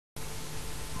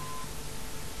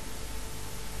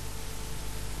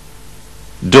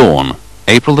Dawn,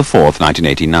 April the 4th,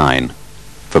 1989.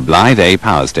 For Blyth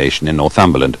Power Station in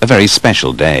Northumberland, a very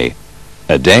special day.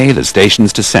 A day the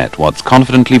station's to set what's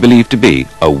confidently believed to be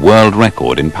a world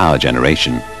record in power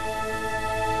generation.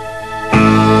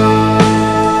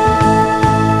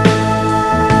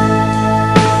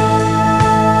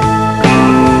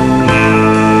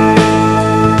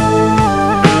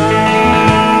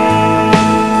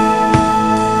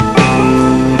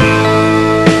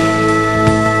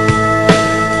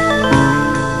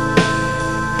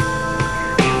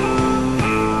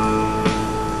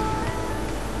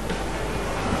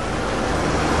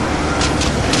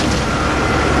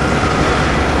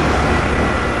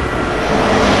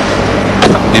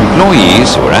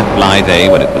 Employees who were at Blyth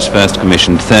when it was first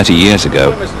commissioned 30 years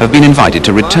ago have been invited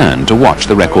to return to watch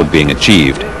the record being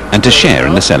achieved and to share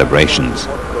in the celebrations.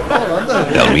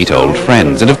 They'll meet old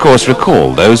friends and of course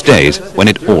recall those days when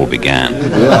it all began.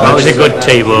 That was a good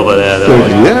team over there though.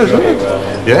 30 years, wasn't it?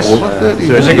 Yes. Over 30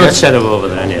 There's a good years. setup over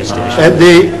there near the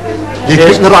station. They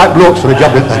picked the right blokes for the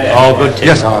job, didn't they? Oh, good team.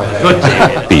 Yes. Good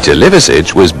team. Peter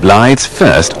Liversidge was Blyth's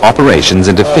first operations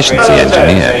and efficiency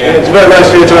engineer. It's very nice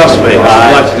for you to ask me.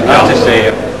 I'd like to see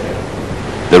you.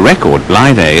 The record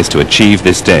Blyth is to achieve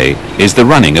this day is the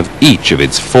running of each of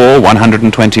its 4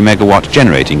 120 megawatt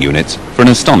generating units for an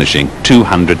astonishing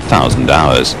 200,000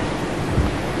 hours.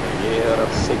 Year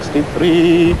of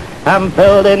 63, I'm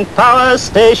building power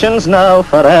stations now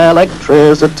for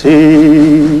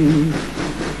electricity.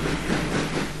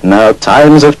 Now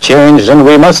times have changed and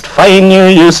we must find new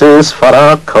uses for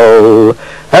our coal.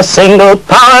 A single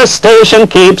power station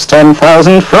keeps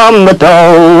 10,000 from the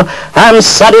dole. I'm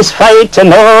satisfied to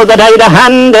know that I'd a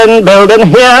hand in building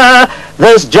here.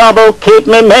 This job'll keep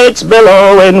me mates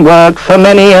below in work for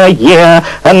many a year.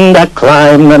 And I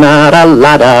climbing out a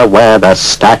ladder where the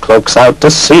stack looks out to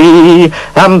sea.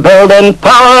 I'm building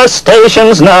power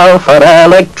stations now for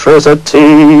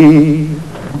electricity.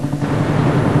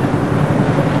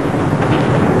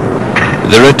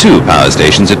 There are 2 power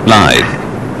stations at Blyth.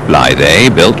 Blyth A,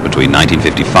 built between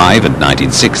 1955 and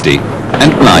 1960,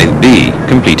 and Blyth B,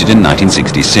 completed in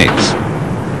 1966.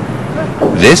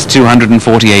 This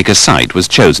 240-acre site was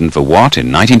chosen for what, in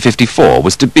 1954,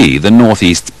 was to be the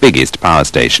Northeast's biggest power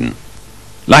station.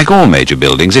 Like all major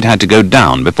buildings, it had to go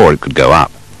down before it could go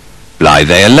up. Blyth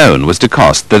A alone was to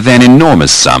cost the then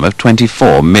enormous sum of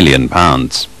 £24 million.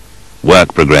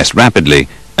 Work progressed rapidly,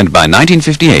 and by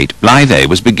 1958 Blyth A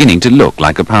was beginning to look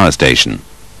like a power station.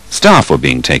 Staff were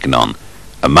being taken on,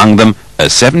 among them a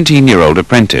 17-year-old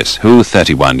apprentice who,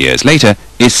 31 years later,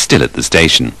 is still at the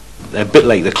station. A bit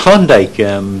like the Klondike,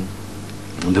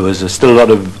 there was still a lot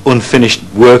of unfinished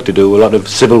work to do, a lot of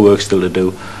civil work still to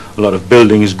do, a lot of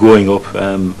buildings going up.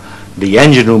 The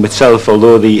engine room itself,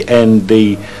 although the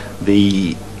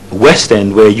west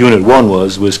end where Unit 1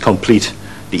 was complete,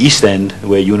 the east end,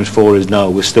 where Unit 4 is now,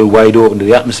 was still wide open to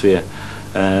the atmosphere.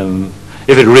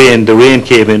 If it rained, the rain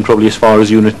came in probably as far as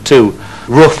Unit 2.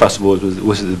 Rough, I suppose,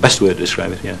 was the best way to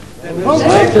describe it, yeah. To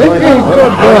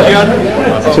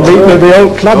meet with the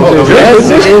old clubs. Yes,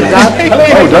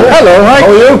 Hello, Mike.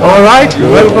 How are you? All right.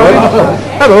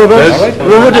 Hello, Ben.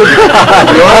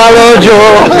 Hello,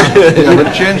 Joe.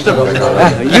 You've changed a bit.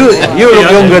 You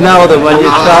look younger now than when you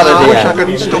started I wish I here.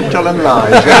 could stop telling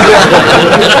lies.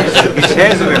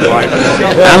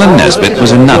 Alan Nesbitt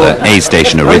was another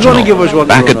A-station original,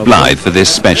 back at Blyth for this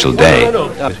special day.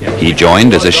 He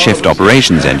joined as a shift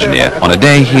operations engineer on a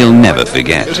day he'll never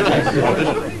forget.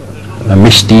 A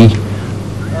misty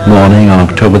morning on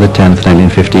October the 10th,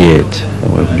 1958.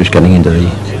 We were just getting into the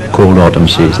cold autumn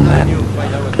season then.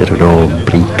 It was all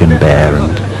bleak and bare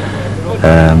and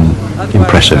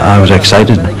impressive. I was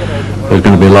excited. There's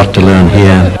going to be a lot to learn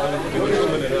here.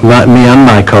 Me and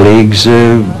my colleagues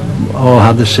all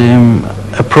had the same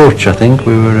approach, I think.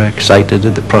 We were excited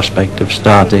at the prospect of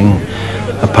starting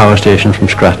a power station from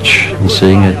scratch and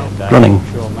seeing it running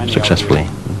successfully.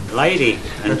 Ladies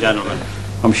and gentlemen,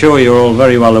 I'm sure you're all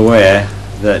very well aware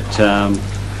that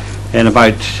in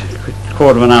about a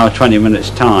quarter of an hour, 20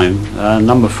 minutes time,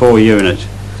 number 4 unit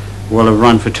will have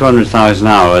run for 200,000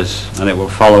 hours, and it will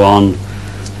follow on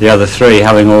the other 3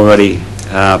 having already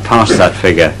passed that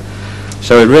figure.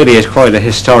 So it really is quite a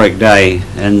historic day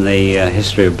in the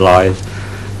history of Blyth.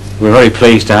 We're very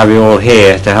pleased to have you all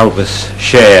here to help us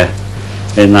share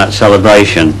in that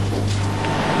celebration.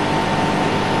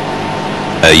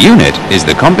 A unit is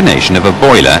the combination of a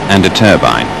boiler and a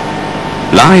turbine.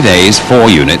 Blyth A's 4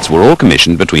 units were all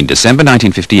commissioned between December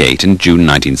 1958 and June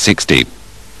 1960.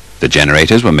 The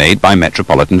generators were made by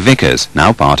Metropolitan Vickers,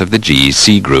 now part of the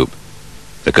GEC Group.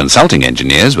 The consulting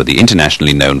engineers were the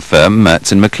internationally known firm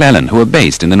Mertz & McClellan, who are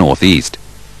based in the northeast.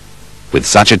 With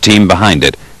such a team behind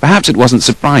it, perhaps it wasn't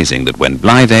surprising that when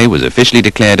Blyth A was officially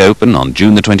declared open on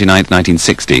June the 29th,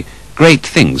 1960, great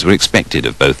things were expected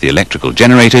of both the electrical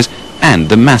generators and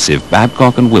the massive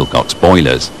Babcock and Wilcox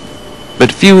boilers.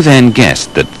 But few then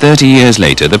guessed that 30 years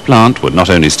later the plant would not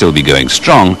only still be going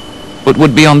strong, but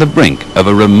would be on the brink of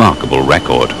a remarkable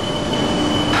record.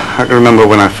 I can remember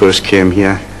when I first came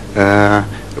here,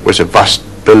 it was a vast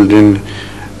building,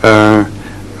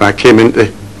 and I came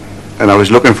into, and I was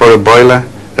looking for a boiler.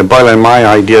 The boiler in my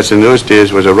ideas in those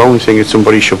days was a round thing that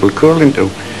somebody shoveled coal into.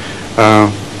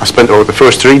 I spent over the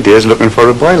first 3 days looking for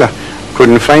a boiler.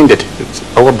 Couldn't find it.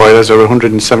 Our boilers are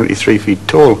 173 feet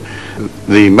tall.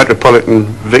 The Metropolitan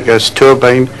Vickers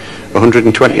turbine,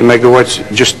 120 megawatts,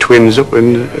 just twins up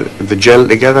and the gel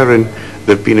together, and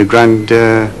they've been a grand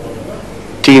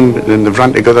team and they've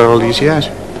run together all these years.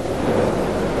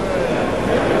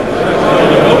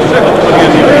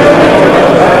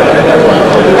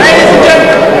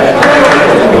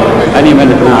 Any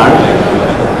minute now.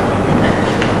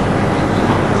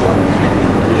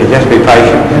 You just be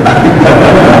patient.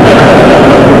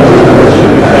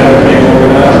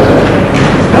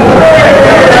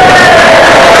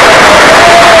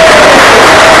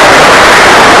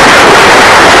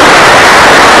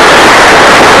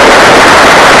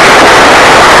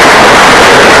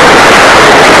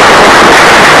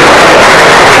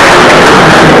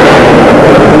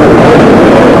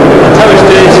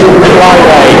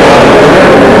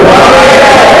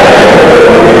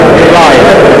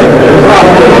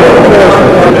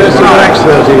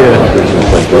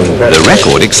 The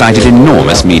record excited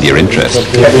enormous media interest.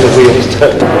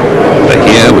 For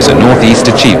here was a northeast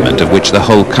achievement of which the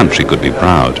whole country could be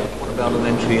proud.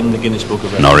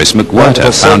 Norris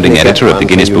McWhirter, founding editor of the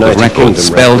Guinness Book of Records,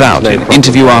 spelled out in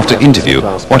interview after interview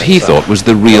what he thought was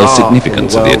the real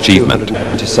significance of the achievement.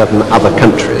 27 other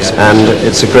countries, and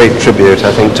it's a great tribute,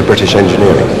 I think, to British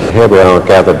engineering. Here we are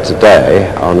gathered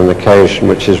today on an occasion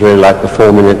which is really like the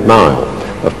 4-minute mile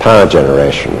of power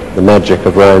generation, the magic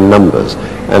of round numbers,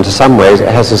 and to some ways it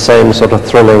has the same sort of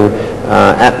thrilling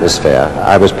atmosphere.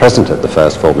 I was present at the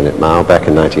first 4-minute mile back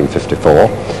in 1954,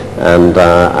 and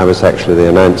I was actually the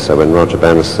announcer when Roger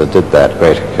Bannister did that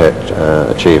great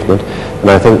achievement,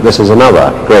 and I think this is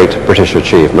another great British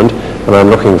achievement, and I'm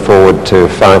looking forward to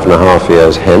 5.5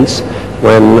 years hence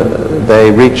when they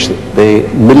reach the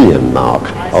 1 million mark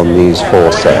on these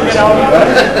 4 sets.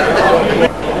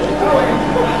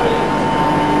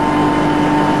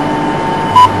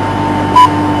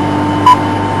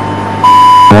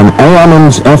 On AM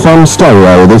and FM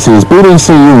stereo, this is BBC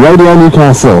Radio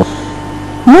Newcastle.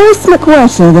 Norris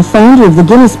McWhirter, the founder of the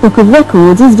Guinness Book of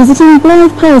Records, is visiting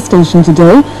Blyth Power Station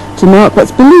today to mark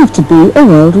what's believed to be a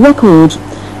world record.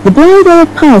 The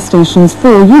Blyth Power Station's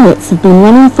 4 units have been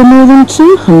running for more than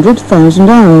 200,000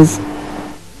 hours.